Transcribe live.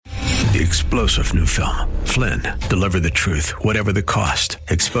The explosive new film, Flynn, deliver the truth, whatever the cost,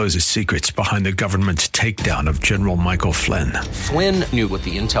 exposes secrets behind the government's takedown of General Michael Flynn. Flynn knew what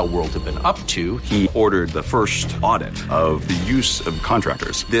the intel world had been up to. He ordered the first audit of the use of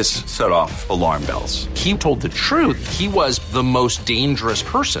contractors. This set off alarm bells. He told the truth. He was the most dangerous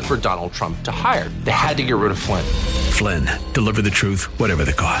person for Donald Trump to hire. They had to get rid of Flynn. Flynn, deliver the truth, whatever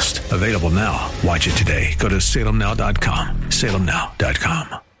the cost. Available now. Watch it today. Go to salemnow.com.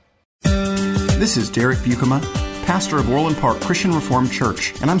 salemnow.com. This is Derek Buikema, pastor of Orland Park Christian Reformed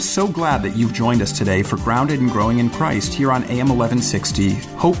Church, and I'm so glad that you've joined us today for Grounded and Growing in Christ here on AM 1160,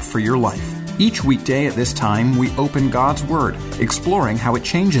 Hope for Your Life. Each weekday at this time, we open God's Word, exploring how it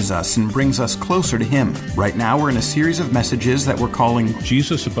changes us and brings us closer to Him. Right now, we're in a series of messages that we're calling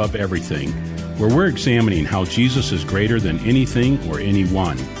Jesus Above Everything, where we're examining how Jesus is greater than anything or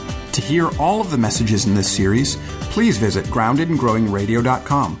anyone. To hear all of the messages in this series, please visit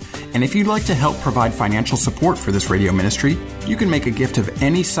groundedandgrowingradio.com. And if you'd like to help provide financial support for this radio ministry, you can make a gift of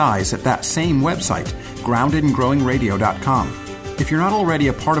any size at that same website, groundedandgrowingradio.com. If you're not already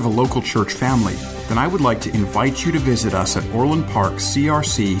a part of a local church family, then I would like to invite you to visit us at Orland Park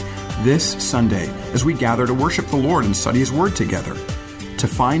CRC this Sunday as we gather to worship the Lord and study His Word together. To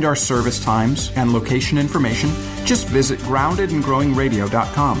find our service times and location information, just visit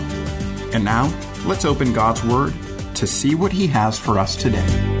groundedandgrowingradio.com. And now, let's open God's Word to see what He has for us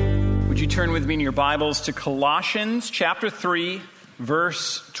today. Would you turn with me in your Bibles to Colossians chapter 3,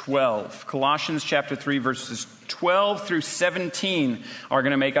 verse 12. Colossians chapter 3, verses 12 through 17 are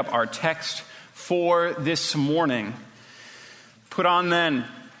going to make up our text for this morning. Put on then,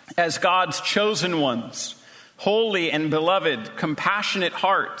 as God's chosen ones, holy and beloved, compassionate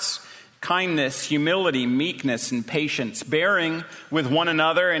hearts, kindness, humility, meekness, and patience, bearing with one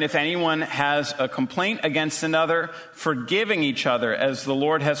another, and if anyone has a complaint against another, forgiving each other as the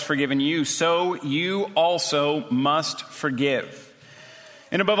Lord has forgiven you, so you also must forgive.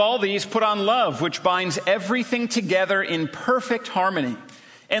 And above all these, put on love, which binds everything together in perfect harmony.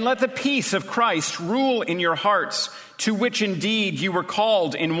 And let the peace of Christ rule in your hearts, to which indeed you were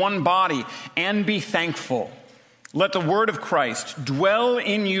called in one body, and be thankful. Let the word of Christ dwell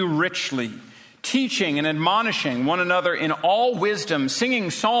in you richly, teaching and admonishing one another in all wisdom,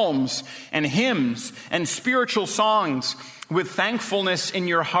 singing psalms and hymns and spiritual songs with thankfulness in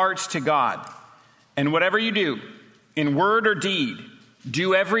your hearts to God. And whatever you do, in word or deed,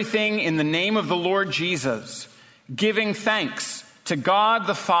 do everything in the name of the Lord Jesus, giving thanks to God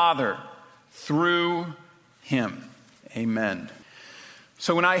the Father through Him. Amen.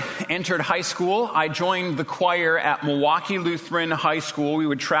 So when I entered high school, I joined the choir at Milwaukee Lutheran High School. We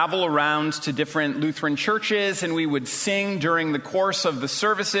would travel around to different Lutheran churches, and we would sing during the course of the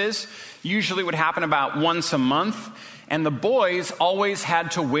services. Usually it would happen about once a month. And the boys always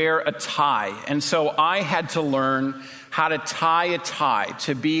had to wear a tie. And so I had to learn how to tie a tie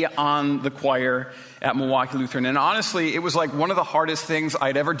to be on the choir at Milwaukee Lutheran. And honestly, it was like one of the hardest things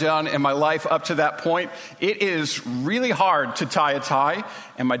I'd ever done in my life up to that point. It is really hard to tie a tie.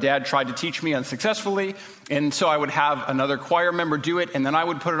 And my dad tried to teach me unsuccessfully. And so I would have another choir member do it, and then I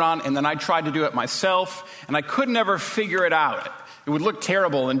would put it on, and then I tried to do it myself. And I could never figure it out. It would look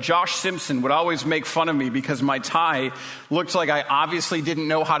terrible, and Josh Simpson would always make fun of me because my tie looked like I obviously didn't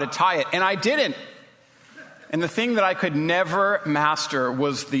know how to tie it, and I didn't. And the thing that I could never master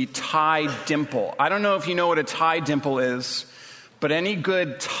was the tie dimple. I don't know if you know what a tie dimple is, but any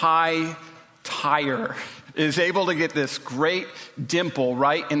good tie tire is able to get this great dimple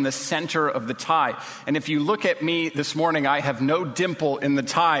right in the center of the tie. And if you look at me this morning, I have no dimple in the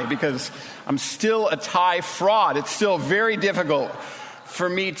tie because I'm still a tie fraud. It's still very difficult for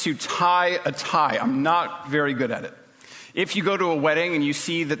me to tie a tie. I'm not very good at it. If you go to a wedding and you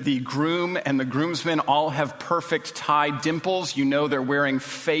see that the groom and the groomsmen all have perfect tie dimples, you know they're wearing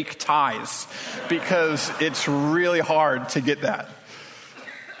fake ties because it's really hard to get that.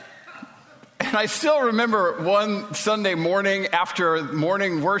 And I still remember one Sunday morning after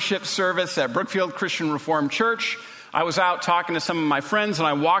morning worship service at Brookfield Christian Reformed Church, I was out talking to some of my friends, and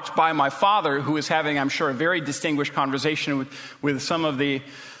I walked by my father, who was having, I'm sure, a very distinguished conversation with some of the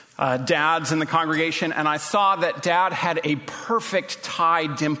dads in the congregation, and I saw that Dad had a perfect tie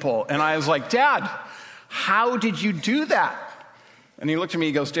dimple. And I was like, Dad, how did you do that? And he looked at me,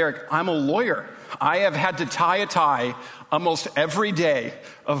 he goes, Derek, I'm a lawyer. I have had to tie a tie almost every day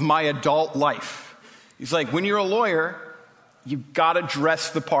of my adult life. He's like, when you're a lawyer, you got to dress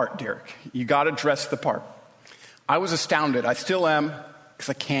the part, Derek. You got to dress the part. I was astounded. I still am, because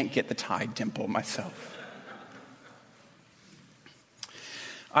I can't get the tie dimple myself.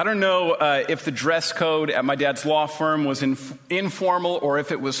 I don't know if the dress code at my dad's law firm was informal or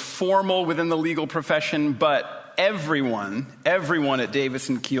if it was formal within the legal profession, but everyone at Davis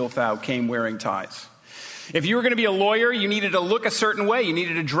and Keilthau came wearing ties. If you were going to be a lawyer, you needed to look a certain way, you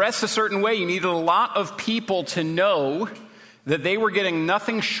needed to dress a certain way, you needed a lot of people to know that they were getting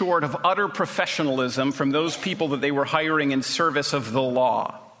nothing short of utter professionalism from those people that they were hiring in service of the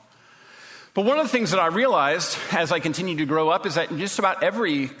law. But one of the things that I realized as I continued to grow up is that in just about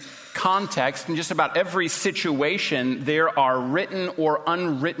every context, in just about every situation, there are written or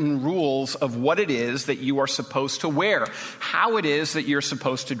unwritten rules of what it is that you are supposed to wear, how it is that you're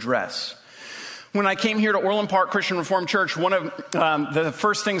supposed to dress. When I came here to Orland Park Christian Reformed Church, one of the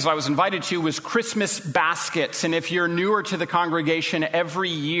first things I was invited to was Christmas baskets. And if you're newer to the congregation, every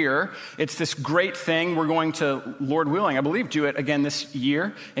year, it's this great thing. We're going to, Lord willing, I believe, do it again this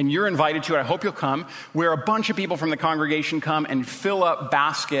year. And you're invited to it. I hope you'll come. Where a bunch of people from the congregation come and fill up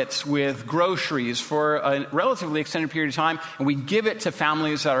baskets with groceries for a relatively extended period of time. And we give it to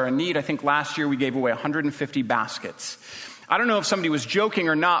families that are in need. I think last year we gave away 150 baskets. I don't know if somebody was joking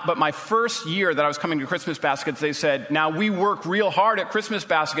or not, but my first year that I was coming to Christmas baskets, they said, now we work real hard at Christmas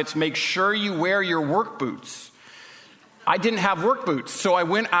baskets. Make sure you wear your work boots. I didn't have work boots, so I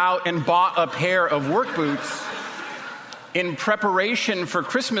went out and bought a pair of work boots in preparation for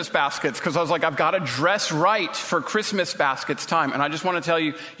Christmas baskets because I was like, I've got to dress right for Christmas baskets time. And I just want to tell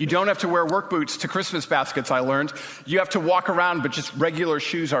you, you don't have to wear work boots to Christmas baskets, I learned. You have to walk around, but just regular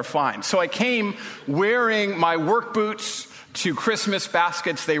shoes are fine. So I came wearing my work boots to Christmas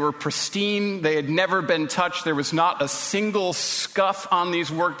baskets. They were pristine. They had never been touched. There was not a single scuff on these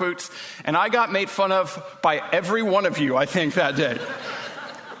work boots. And I got made fun of by every one of you, I think, that day.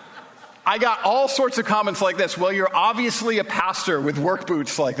 I got all sorts of comments like this. Well, you're obviously a pastor with work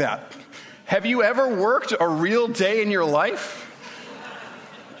boots like that. Have you ever worked a real day in your life?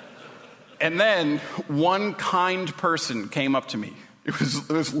 And then one kind person came up to me. It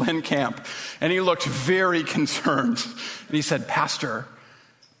was Len Camp, and he looked very concerned. And he said, Pastor,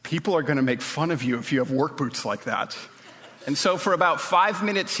 people are going to make fun of you if you have work boots like that. And so for about 5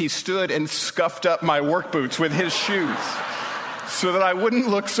 minutes, he stood and scuffed up my work boots with his shoes so that I wouldn't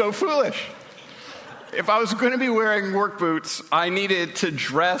look so foolish. If I was going to be wearing work boots, I needed to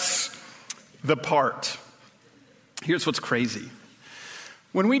dress the part. Here's what's crazy.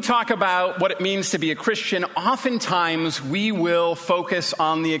 When we talk about what it means to be a Christian, oftentimes we will focus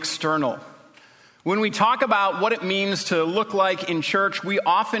on the external. When we talk about what it means to look like in church, we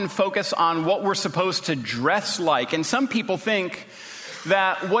often focus on what we're supposed to dress like. And some people think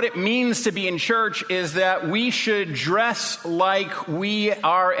that what it means to be in church is that we should dress like we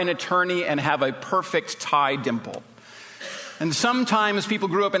are an attorney and have a perfect tie dimple. And sometimes people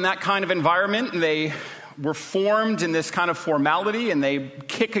grew up in that kind of environment and they were formed in this kind of formality and they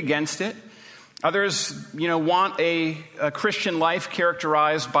kick against it. Others, want a Christian life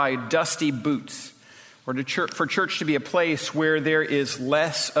characterized by dusty boots, or for church to be a place where there is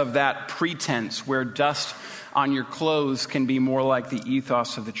less of that pretense, where dust on your clothes can be more like the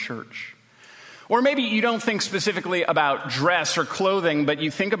ethos of the church. Or maybe you don't think specifically about dress or clothing, but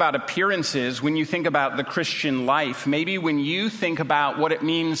you think about appearances when you think about the Christian life. Maybe when you think about what it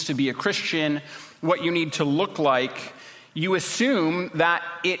means to be a Christian, what you need to look like, you assume that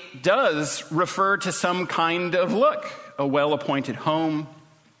it does refer to some kind of look, a well-appointed home,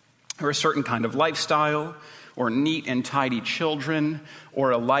 or a certain kind of lifestyle, or neat and tidy children, or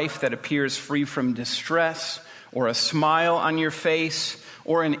a life that appears free from distress, or a smile on your face,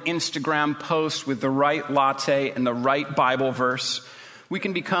 or an Instagram post with the right latte and the right Bible verse. We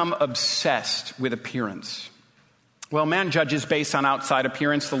can become obsessed with appearance. Well, man judges based on outside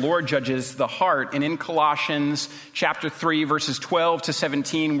appearance. The Lord judges the heart. And in Colossians chapter 3, verses 12 to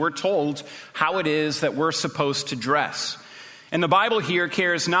 17, we're told how it is that we're supposed to dress. And the Bible here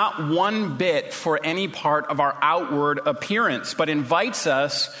cares not one bit for any part of our outward appearance, but invites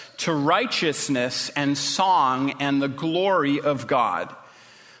us to righteousness and song and the glory of God.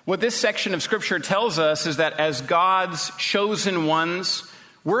 What this section of Scripture tells us is that as God's chosen ones,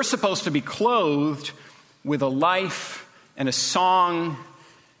 we're supposed to be clothed with a life and a song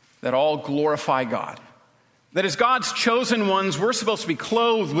that all glorify God. That as God's chosen ones, we're supposed to be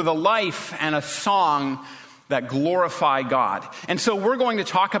clothed with a life and a song that glorify God. And so we're going to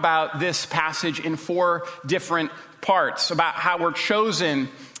talk about this passage in 4 different parts, about how we're chosen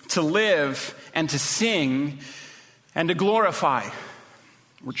to live and to sing and to glorify.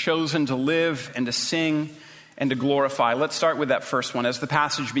 We're chosen to live and to sing and to glorify. Let's start with that first one. As the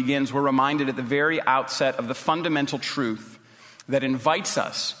passage begins, we're reminded at the very outset of the fundamental truth that invites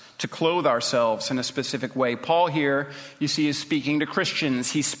us to clothe ourselves in a specific way. Paul here, you see, is speaking to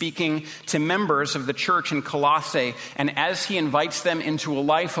Christians. He's speaking to members of the church in Colossae. And as he invites them into a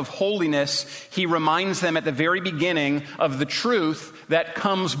life of holiness, he reminds them at the very beginning of the truth that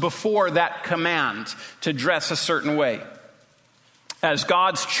comes before that command to dress a certain way. As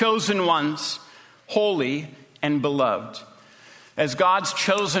God's chosen ones, holy and beloved. As God's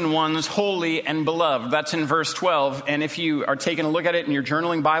chosen ones, holy and beloved. That's in verse 12. And if you are taking a look at it in your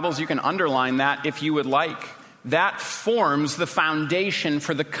journaling Bibles, you can underline that if you would like. That forms the foundation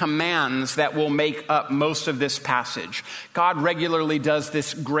for the commands that will make up most of this passage. God regularly does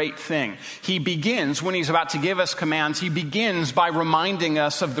this great thing. He begins, when he's about to give us commands, he begins by reminding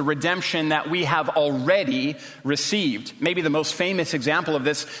us of the redemption that we have already received. Maybe the most famous example of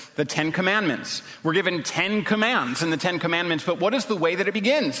this, the Ten Commandments. We're given 10 commands in the 10 Commandments, but what is the way that it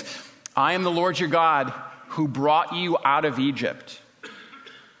begins? I am the Lord your God who brought you out of Egypt.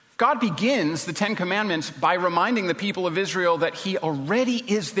 God begins the 10 Commandments by reminding the people of Israel that he already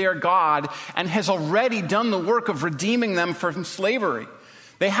is their God and has already done the work of redeeming them from slavery.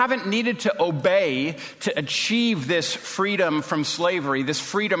 They haven't needed to obey to achieve this freedom from slavery, this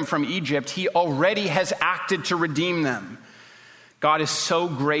freedom from Egypt. He already has acted to redeem them. God is so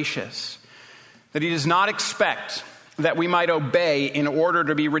gracious that he does not expect that we might obey in order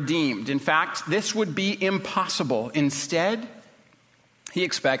to be redeemed. In fact, this would be impossible. Instead, he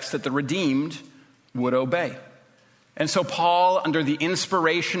expects that the redeemed would obey. And so Paul, under the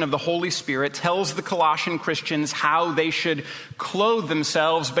inspiration of the Holy Spirit, tells the Colossian Christians how they should clothe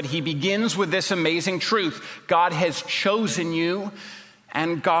themselves, but he begins with this amazing truth. God has chosen you,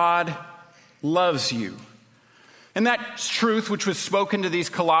 and God loves you. And that truth, which was spoken to these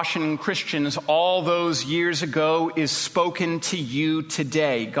Colossian Christians all those years ago, is spoken to you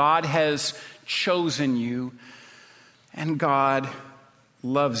today. God has chosen you, and God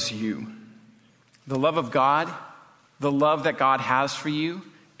loves you. The love of God, the love that God has for you,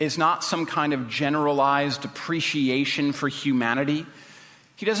 is not some kind of generalized appreciation for humanity.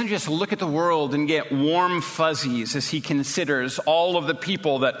 He doesn't just look at the world and get warm fuzzies as he considers all of the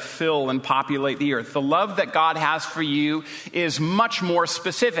people that fill and populate the earth. The love that God has for you is much more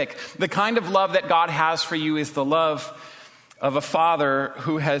specific. The kind of love that God has for you is the love of a father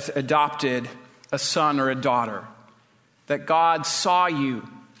who has adopted a son or a daughter. That God saw you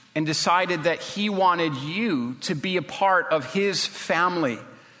and decided that he wanted you to be a part of his family.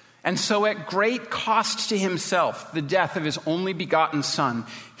 And so at great cost to himself, the death of his only begotten son,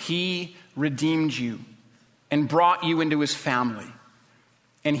 he redeemed you and brought you into his family.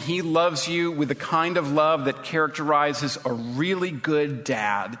 And he loves you with the kind of love that characterizes a really good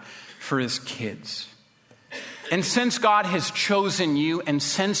dad for his kids. And since God has chosen you and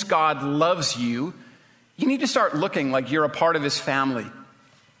since God loves you, you need to start looking like you're a part of his family.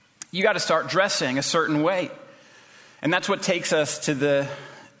 You got to start dressing a certain way. And that's what takes us to the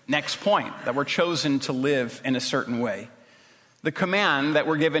next point, that we're chosen to live in a certain way. The command that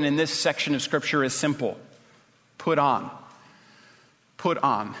we're given in this section of Scripture is simple. Put on. Put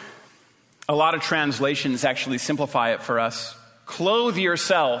on. A lot of translations actually simplify it for us. Clothe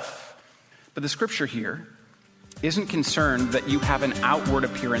yourself. But the Scripture here isn't concerned that you have an outward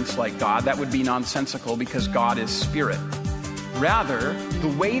appearance like God. That would be nonsensical because God is spirit. Rather,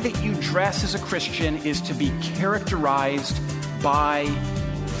 the way that you dress as a Christian is to be characterized by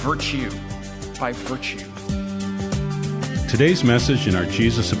virtue. By virtue. Today's message in our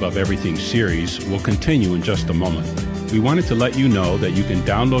Jesus Above Everything series will continue in just a moment. We wanted to let you know that you can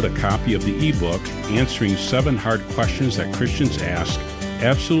download a copy of the ebook, Answering 7 Hard Questions That Christians Ask,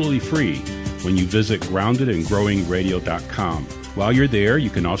 absolutely free when you visit groundedandgrowingradio.com. While you're there, you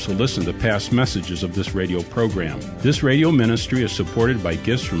can also listen to past messages of this radio program. This radio ministry is supported by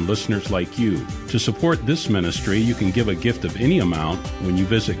gifts from listeners like you. To support this ministry, you can give a gift of any amount when you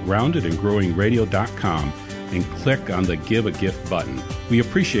visit groundedandgrowingradio.com and click on the Give a Gift button. We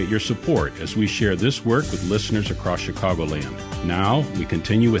appreciate your support as we share this work with listeners across Chicagoland. Now, we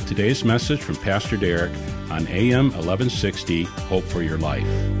continue with today's message from Pastor Derek on AM 1160, Hope for Your Life.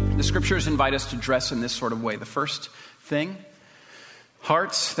 The Scriptures invite us to dress in this sort of way. The first thing,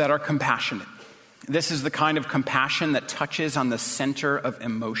 hearts that are compassionate. This is the kind of compassion that touches on the center of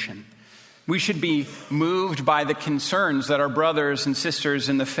emotion. We should be moved by the concerns that our brothers and sisters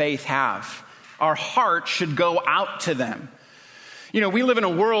in the faith have. Our heart should go out to them. You know, we live in a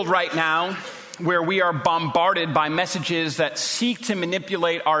world right now where we are bombarded by messages that seek to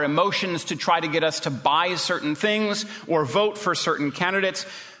manipulate our emotions to try to get us to buy certain things or vote for certain candidates.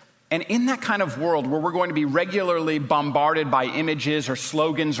 And in that kind of world where we're going to be regularly bombarded by images or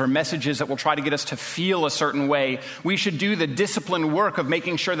slogans or messages that will try to get us to feel a certain way, we should do the disciplined work of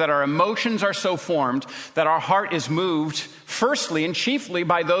making sure that our emotions are so formed that our heart is moved firstly and chiefly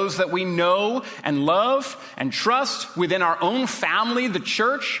by those that we know and love and trust within our own family, the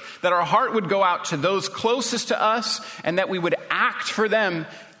church, that our heart would go out to those closest to us and that we would act for them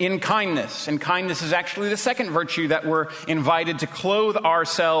in kindness. And kindness is actually the second virtue that we're invited to clothe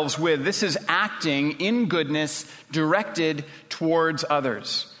ourselves with. This is acting in goodness directed towards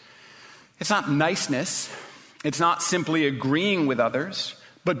others. It's not niceness. It's not simply agreeing with others,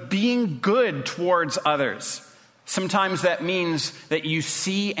 but being good towards others. Sometimes that means that you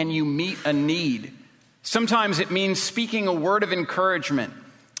see and you meet a need. Sometimes it means speaking a word of encouragement.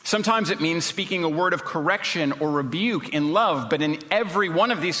 Sometimes it means speaking a word of correction or rebuke in love, but in every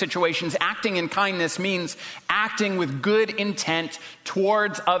one of these situations, acting in kindness means acting with good intent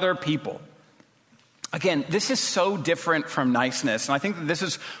towards other people. Again, this is so different from niceness, and I think that this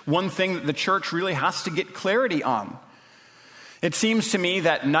is one thing that the church really has to get clarity on. It seems to me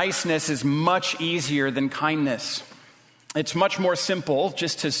that niceness is much easier than kindness. It's much more simple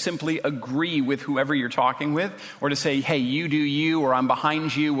just to simply agree with whoever you're talking with, or to say, hey, you do you, or I'm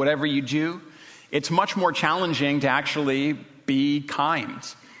behind you, whatever you do. It's much more challenging to actually be kind,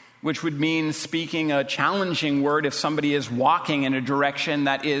 which would mean speaking a challenging word if somebody is walking in a direction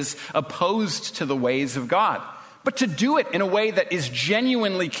that is opposed to the ways of God. But to do it in a way that is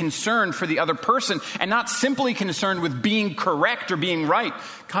genuinely concerned for the other person and not simply concerned with being correct or being right.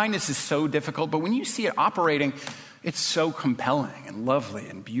 Kindness is so difficult, but when you see it operating, it's so compelling and lovely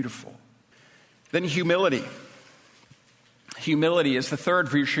and beautiful. Then humility. Humility is the third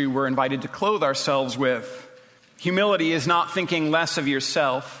virtue we're invited to clothe ourselves with. Humility is not thinking less of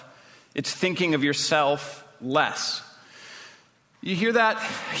yourself. It's thinking of yourself less. You hear that?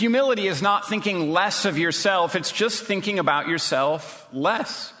 Humility is not thinking less of yourself. It's just thinking about yourself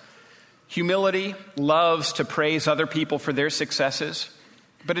less. Humility loves to praise other people for their successes,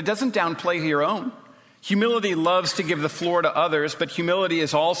 but it doesn't downplay your own. Humility loves to give the floor to others, but humility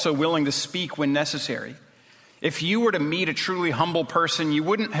is also willing to speak when necessary. If you were to meet a truly humble person, you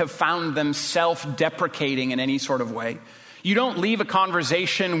wouldn't have found them self-deprecating in any sort of way. You don't leave a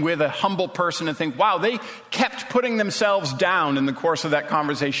conversation with a humble person and think, wow, they kept putting themselves down in the course of that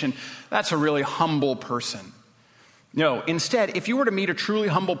conversation. That's a really humble person. No, instead, if you were to meet a truly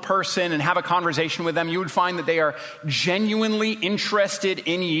humble person and have a conversation with them, you would find that they are genuinely interested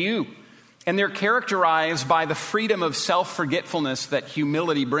in you. And they're characterized by the freedom of self-forgetfulness that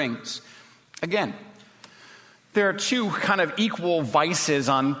humility brings. Again, there are two kind of equal vices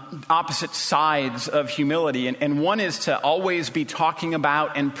on opposite sides of humility. And one is to always be talking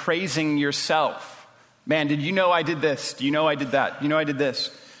about and praising yourself. Man, did you know I did this? Do you know I did that? Do you know I did this?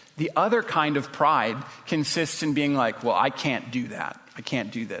 The other kind of pride consists in being like, well, I can't do that. I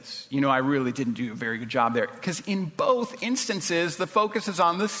can't do this. You know, I really didn't do a very good job there. Because in both instances, the focus is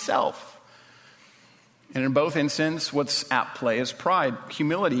on the self. And in both instances, what's at play is pride.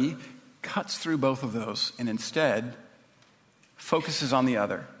 Humility cuts through both of those and instead focuses on the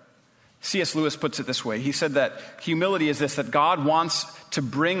other. C.S. Lewis puts it this way. He said that humility is this, that God wants to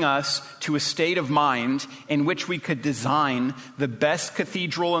bring us to a state of mind in which we could design the best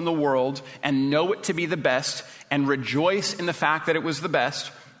cathedral in the world and know it to be the best and rejoice in the fact that it was the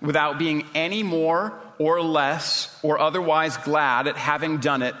best without being any more or less or otherwise glad at having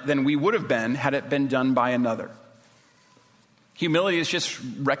done it than we would have been had it been done by another. Humility is just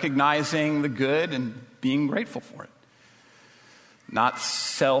recognizing the good and being grateful for it. Not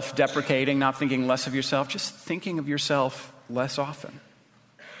self-deprecating, not thinking less of yourself, just thinking of yourself less often.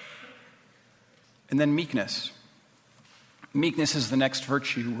 And then meekness. Meekness is the next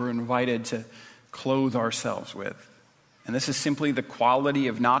virtue we're invited to clothe ourselves with. And this is simply the quality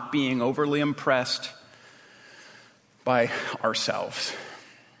of not being overly impressed by ourselves.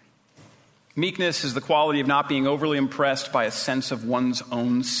 Meekness is the quality of not being overly impressed by a sense of one's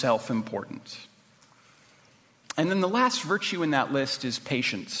own self-importance. And then the last virtue in that list is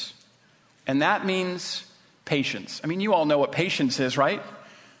patience. And that means patience. I mean, you all know what patience is, right?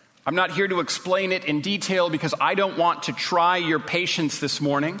 I'm not here to explain it in detail because I don't want to try your patience this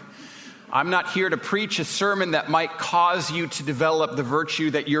morning. I'm not here to preach a sermon that might cause you to develop the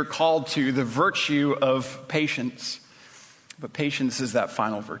virtue that you're called to, the virtue of patience. But patience is that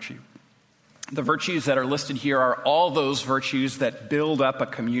final virtue. The virtues that are listed here are all those virtues that build up a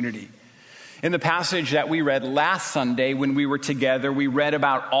community. In the passage that we read last Sunday when we were together, we read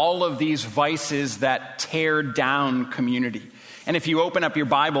about all of these vices that tear down community. And if you open up your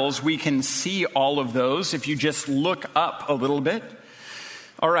Bibles, we can see all of those if you just look up a little bit.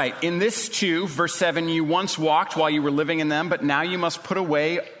 All right, in this too, verse 7, you once walked while you were living in them, but now you must put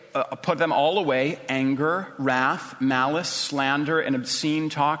them all away: anger, wrath, malice, slander, and obscene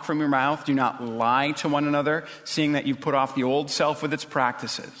talk from your mouth. Do not lie to one another, seeing that you've put off the old self with its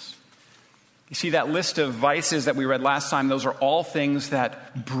practices. You see that list of vices that we read last time, those are all things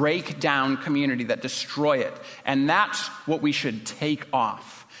that break down community, that destroy it. And that's what we should take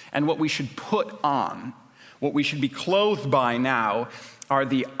off and what we should put on. What we should be clothed by now are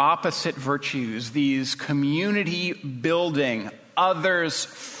the opposite virtues, these community-building,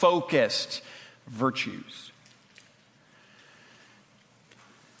 others-focused virtues.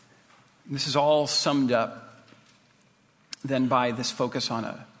 This is all summed up then by this focus on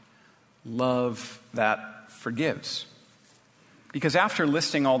a love that forgives. Because after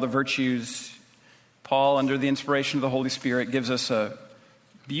listing all the virtues, Paul, under the inspiration of the Holy Spirit, gives us a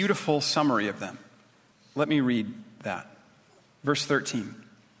beautiful summary of them. Let me read that. Verse 13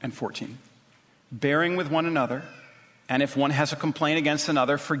 and 14. Bearing with one another, and if one has a complaint against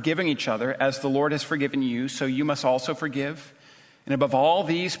another, forgiving each other, as the Lord has forgiven you, so you must also forgive. And above all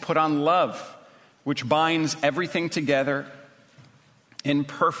these, put on love, which binds everything together in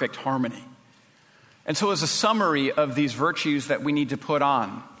perfect harmony. And so as a summary of these virtues that we need to put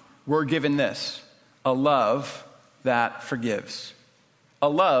on, we're given this: a love that forgives. A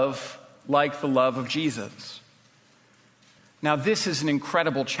love like the love of Jesus. Now, this is an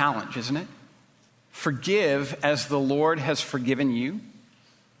incredible challenge, isn't it? Forgive as the Lord has forgiven you.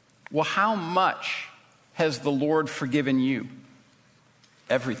 Well, how much has the Lord forgiven you?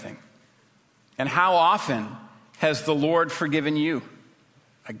 Everything. And how often has the Lord forgiven you?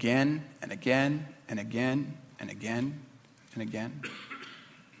 Again and again and again and again and again.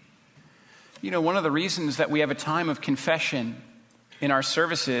 You know, one of the reasons that we have a time of confession in our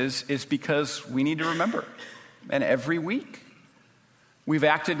services is because we need to remember. And every week, we've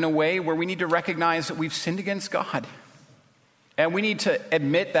acted in a way where we need to recognize that we've sinned against God. And we need to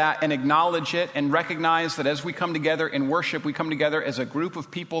admit that and acknowledge it and recognize that as we come together in worship, we come together as a group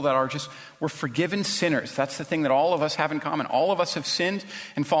of people that we're forgiven sinners. That's the thing that all of us have in common. All of us have sinned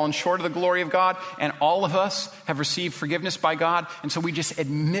and fallen short of the glory of God, and all of us have received forgiveness by God. And so we just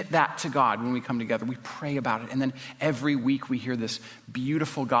admit that to God when we come together. We pray about it. And then every week we hear this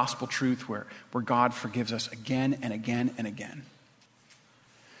beautiful gospel truth where God forgives us again and again and again.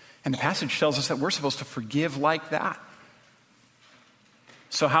 And the passage tells us that we're supposed to forgive like that.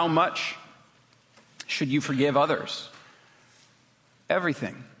 So how much should you forgive others?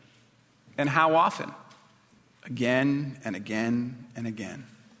 Everything. And how often? Again and again and again.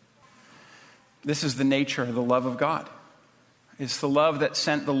 This is the nature of the love of God. It's the love that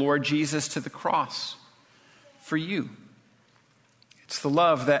sent the Lord Jesus to the cross for you. It's the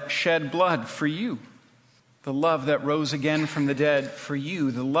love that shed blood for you. The love that rose again from the dead for you.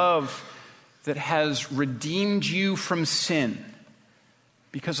 The love that has redeemed you from sin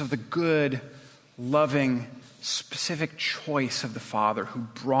because of the good, loving, specific choice of the Father who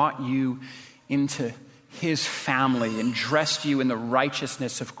brought you into his family and dressed you in the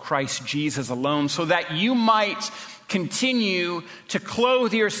righteousness of Christ Jesus alone, so that you might continue to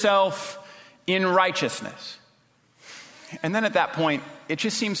clothe yourself in righteousness. And then at that point, it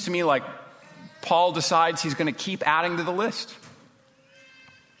just seems to me like Paul decides he's going to keep adding to the list.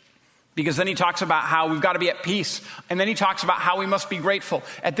 Because then he talks about how we've got to be at peace. And then he talks about how we must be grateful.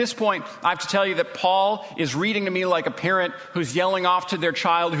 At this point, I have to tell you that Paul is reading to me like a parent who's yelling off to their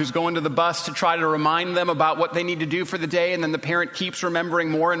child who's going to the bus to try to remind them about what they need to do for the day. And then the parent keeps remembering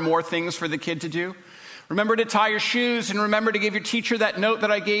more and more things for the kid to do. Remember to tie your shoes, and remember to give your teacher that note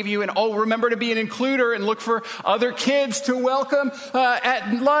that I gave you. And remember to be an includer and look for other kids to welcome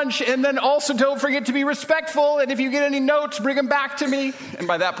at lunch. And then also don't forget to be respectful. And if you get any notes, bring them back to me. And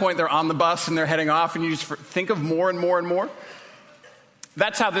by that point, they're on the bus and they're heading off, and you just think of more and more and more.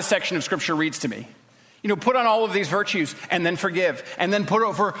 That's how this section of Scripture reads to me. You know, put on all of these virtues and then forgive, and then put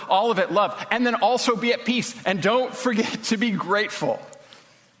over all of it love, and then also be at peace. And don't forget to be grateful.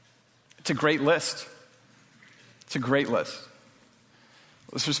 It's a great list. It's a great list.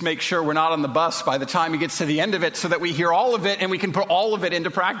 Let's just make sure we're not on the bus by the time he gets to the end of it so that we hear all of it and we can put all of it into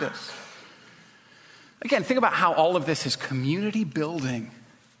practice. Again, think about how all of this is community building.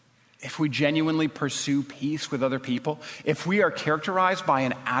 If we genuinely pursue peace with other people, if we are characterized by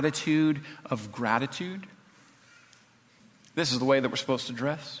an attitude of gratitude, this is the way that we're supposed to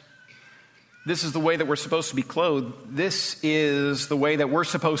dress. This is the way that we're supposed to be clothed. This is the way that we're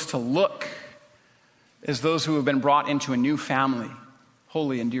supposed to look as those who have been brought into a new family,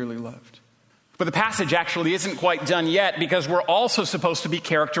 holy and dearly loved. But the passage actually isn't quite done yet, because we're also supposed to be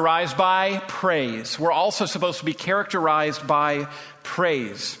characterized by praise. We're also supposed to be characterized by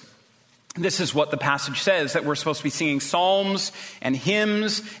praise. This is what the passage says, that we're supposed to be singing psalms and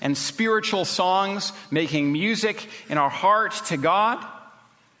hymns and spiritual songs, making music in our heart to God.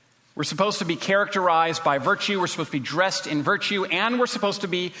 We're supposed to be characterized by virtue. We're supposed to be dressed in virtue, and we're supposed to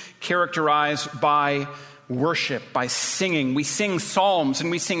be characterized by worship, by singing. We sing psalms and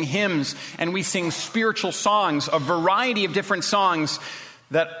we sing hymns and we sing spiritual songs, a variety of different songs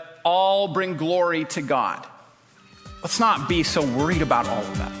that all bring glory to God. Let's not be so worried about all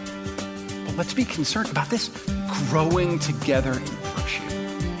of that, but let's be concerned about this growing together in virtue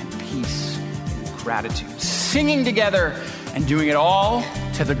and peace and gratitude, singing together and doing it all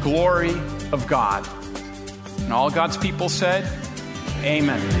to the glory of God. And all God's people said,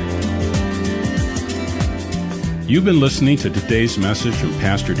 amen. You've been listening to today's message from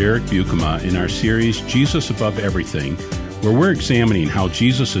Pastor Derek Buikema in our series, Jesus Above Everything, where we're examining how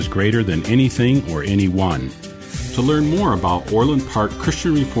Jesus is greater than anything or anyone. To learn more about Orland Park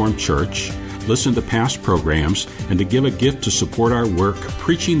Christian Reformed Church, listen to past programs, and to give a gift to support our work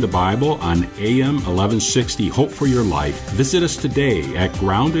preaching the Bible on AM 1160 Hope for Your Life, visit us today at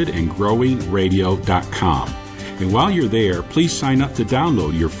groundedandgrowingradio.com. And while you're there, please sign up to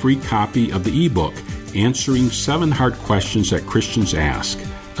download your free copy of the ebook, Answering 7 Hard Questions That Christians Ask.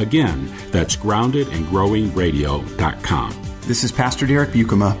 Again, that's groundedandgrowingradio.com. This is Pastor Derek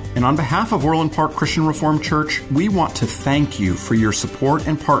Buikema, and on behalf of Orland Park Christian Reformed Church, we want to thank you for your support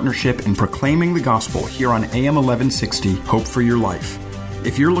and partnership in proclaiming the gospel here on AM 1160, Hope for Your Life.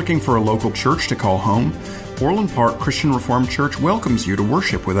 If you're looking for a local church to call home, Orland Park Christian Reformed Church welcomes you to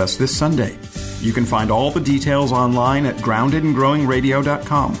worship with us this Sunday. You can find all the details online at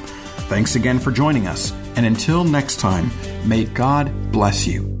groundedandgrowingradio.com. Thanks again for joining us, and until next time, may God bless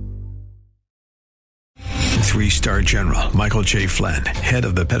you. 3-star General Michael J. Flynn, head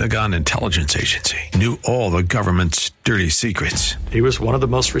of the Pentagon Intelligence Agency, knew all the government's dirty secrets. He was one of the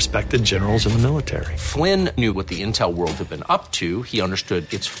most respected generals in the military. Flynn knew what the intel world had been up to. He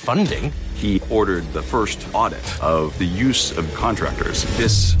understood its funding. He ordered the first audit of the use of contractors.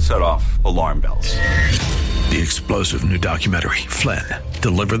 This set off alarm bells. The explosive new documentary, Flynn,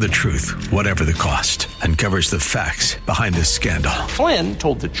 Deliver the Truth, Whatever the Cost, uncovers the facts behind this scandal. Flynn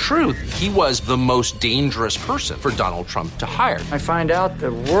told the truth. He was the most dangerous person for Donald Trump to hire. I find out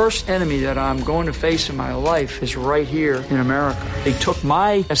the worst enemy that I'm going to face in my life is right here in America. They took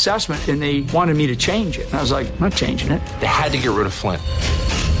my assessment and they wanted me to change it. And I was like, I'm not changing it. They had to get rid of Flynn.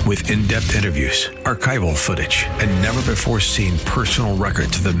 With in-depth interviews, archival footage, and never-before-seen personal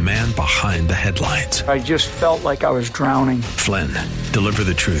records of the man behind the headlines. I just felt like I was drowning. Flynn, Deliver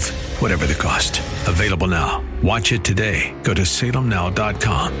the Truth, Whatever the Cost. Available now. Watch it today. Go to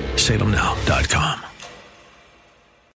salemnow.com. salemnow.com.